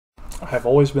I have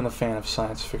always been a fan of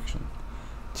science fiction.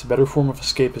 It's a better form of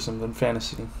escapism than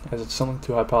fantasy, as it's something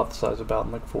to hypothesize about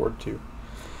and look forward to.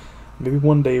 Maybe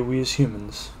one day we as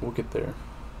humans will get there.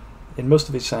 In most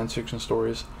of these science fiction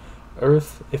stories,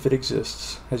 Earth, if it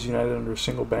exists, has united under a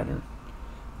single banner.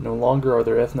 No longer are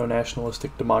there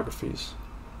ethno-nationalistic demographies.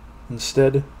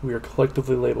 Instead, we are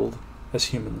collectively labeled as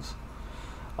humans.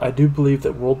 I do believe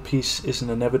that world peace is an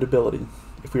inevitability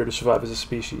if we are to survive as a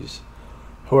species.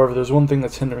 However, there's one thing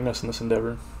that's hindering us in this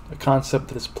endeavor, a concept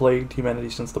that has plagued humanity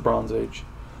since the Bronze Age: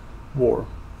 war.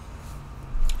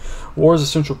 War is a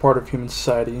central part of human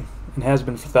society, and has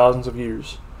been for thousands of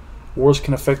years. Wars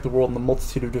can affect the world in a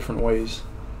multitude of different ways.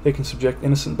 They can subject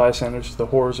innocent bystanders to the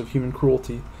horrors of human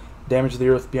cruelty, damage the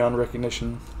earth beyond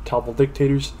recognition, topple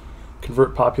dictators,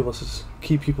 convert populaces,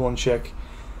 keep people in check,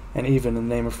 and even in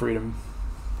the name of freedom.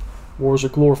 Wars are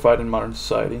glorified in modern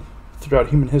society. Throughout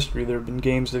human history, there have been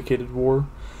games dedicated to war,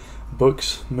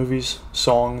 books, movies,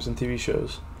 songs, and TV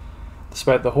shows.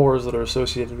 Despite the horrors that are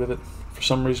associated with it, for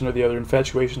some reason or the other,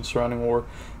 infatuation surrounding war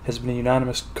has been a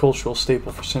unanimous cultural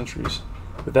staple for centuries.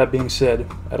 With that being said,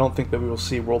 I don't think that we will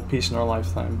see world peace in our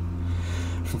lifetime.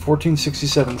 From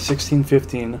 1467 to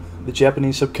 1615, the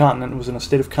Japanese subcontinent was in a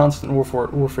state of constant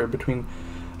warfare between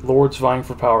lords vying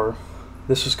for power.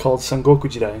 This was called Sengoku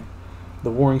Jidai,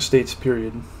 the Warring States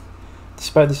period.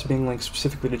 Despite this being linked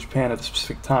specifically to Japan at a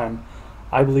specific time,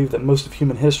 I believe that most of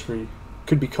human history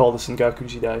could be called the Sengoku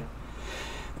Jidai.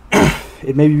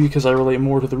 It may be because I relate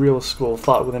more to the realist school of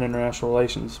thought within international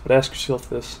relations, but ask yourself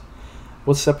this: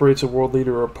 what separates a world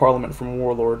leader or a parliament from a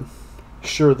warlord?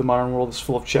 Sure, the modern world is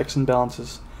full of checks and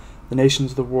balances. The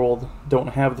nations of the world don't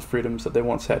have the freedoms that they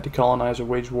once had to colonize or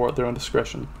wage war at their own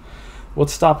discretion.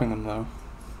 What's stopping them, though?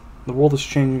 The world is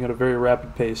changing at a very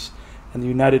rapid pace, and the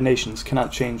United Nations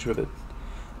cannot change with it.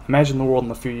 Imagine the world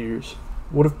in a few years.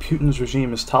 What if Putin's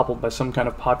regime is toppled by some kind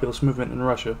of populist movement in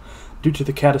Russia due to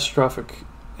the catastrophic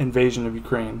invasion of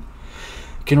Ukraine?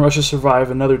 Can Russia survive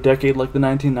another decade like the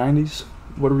 1990s?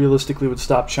 What realistically would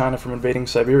stop China from invading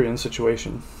Siberia in this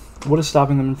situation? What is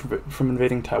stopping them from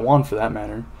invading Taiwan, for that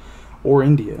matter? Or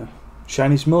India?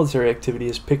 Chinese military activity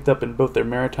has picked up in both their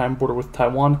maritime border with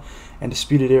Taiwan and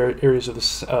disputed areas of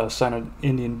the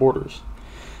Sino-Indian borders.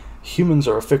 Humans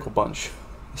are a fickle bunch.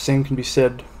 The same can be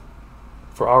said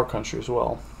for our country as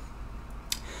well.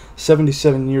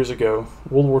 77 years ago,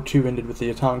 World War II ended with the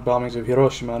atomic bombings of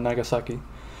Hiroshima and Nagasaki,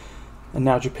 and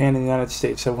now Japan and the United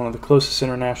States have one of the closest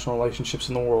international relationships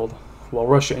in the world, while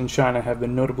Russia and China have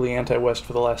been notably anti-West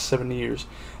for the last 70 years,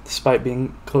 despite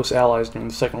being close allies during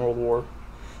the Second World War.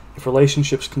 If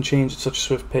relationships can change at such a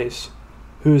swift pace,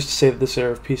 who is to say that this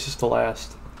era of peace is to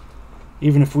last?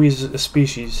 Even if we as a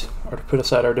species are to put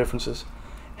aside our differences,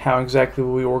 how exactly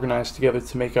will we organize together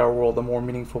to make our world a more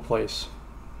meaningful place?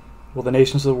 Will the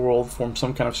nations of the world form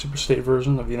some kind of superstate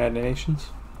version of the United Nations?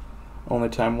 Only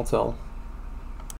time will tell.